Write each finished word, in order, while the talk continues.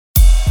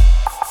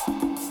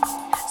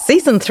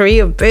Season 3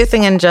 of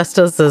Birthing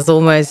Injustice is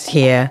almost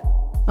here.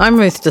 I'm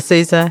Ruth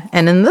D'Souza,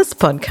 and in this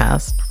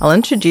podcast, I'll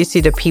introduce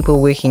you to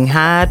people working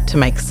hard to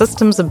make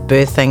systems of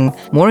birthing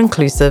more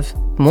inclusive,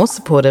 more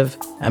supportive,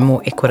 and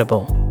more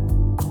equitable.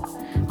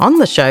 On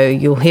the show,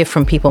 you'll hear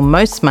from people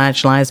most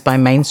marginalised by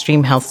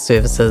mainstream health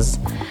services,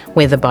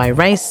 whether by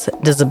race,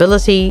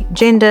 disability,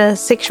 gender,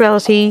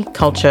 sexuality,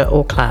 culture,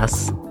 or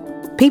class.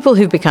 People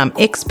who've become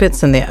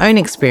experts in their own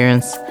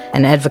experience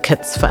and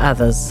advocates for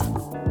others.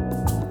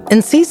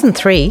 In Season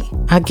 3,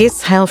 our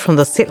guests hail from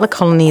the settler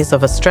colonies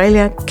of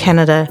Australia,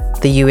 Canada,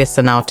 the US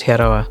and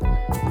Aotearoa.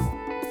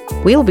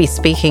 We'll be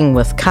speaking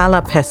with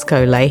Carla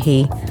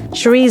Pascoe-Leahy,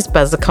 Cherise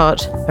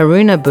Buzzacott,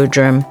 Aruna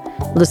Boodram,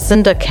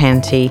 Lucinda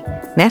Canty,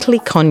 Natalie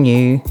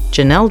Conyu,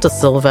 Janelle De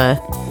Silva,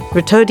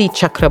 Ritodi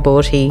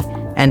Chakraborty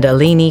and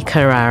Alini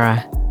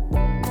Carrara.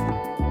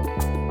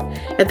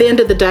 At the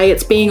end of the day,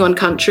 it's being on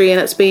country and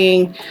it's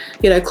being,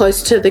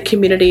 close to the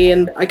community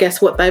and I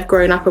guess what they've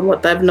grown up and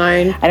what they've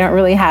known. I don't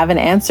really have an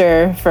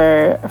answer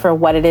for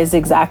what it is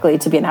exactly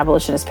to be an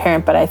abolitionist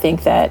parent, but I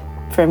think that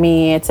for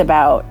me, it's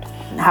about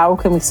how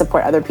can we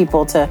support other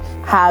people to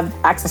have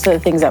access to the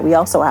things that we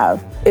also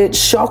have. It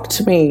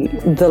shocked me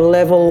the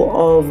level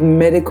of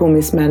medical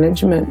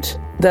mismanagement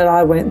that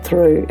I went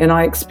through and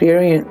I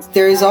experienced.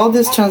 There is all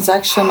this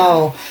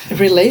transactional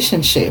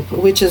relationship,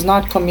 which is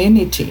not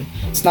community.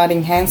 It's not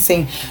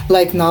enhancing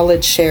like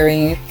knowledge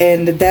sharing.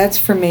 And that's,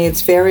 for me,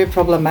 it's very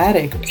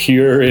problematic.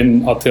 Here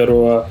in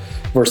Aotearoa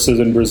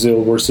versus in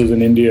Brazil versus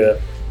in India,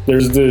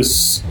 there's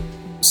this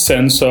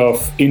sense of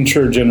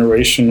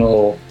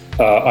intergenerational,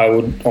 I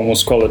would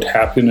almost call it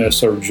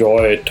happiness or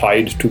joy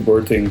tied to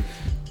birthing.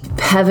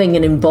 Having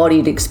an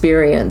embodied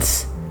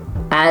experience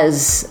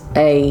as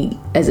a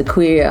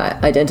queer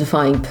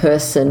identifying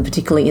person,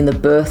 particularly in the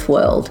birth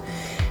world,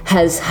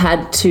 has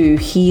had to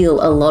heal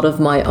a lot of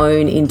my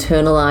own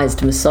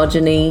internalized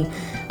misogyny,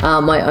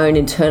 my own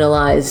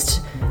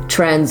internalized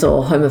trans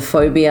or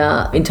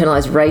homophobia,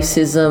 internalized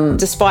racism.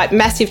 Despite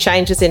massive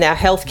changes in our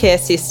healthcare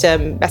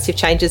system, massive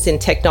changes in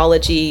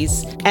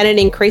technologies, and an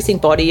increasing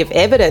body of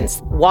evidence,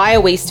 why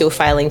are we still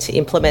failing to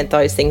implement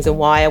those things, and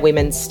why are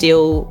women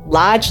still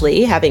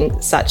largely having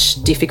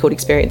such difficult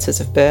experiences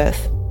of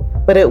birth?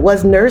 But it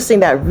was nursing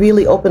that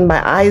really opened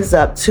my eyes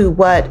up to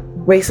what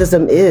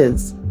racism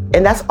is.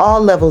 And that's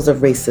all levels of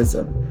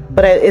racism.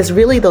 But it's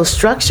really those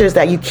structures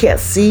that you can't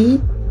see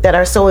that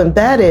are so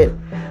embedded.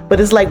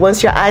 But it's like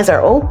once your eyes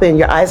are open,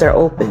 your eyes are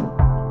open.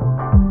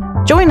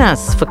 Join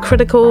us for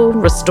critical,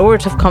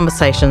 restorative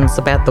conversations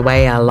about the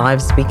way our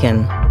lives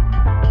begin.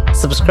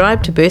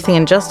 Subscribe to Birthing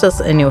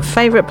Injustice in your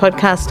favourite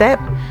podcast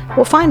app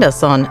or find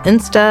us on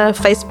Insta,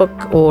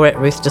 Facebook or at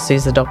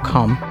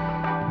ruthdesouza.com.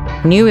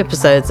 New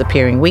episodes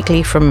appearing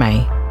weekly from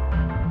May.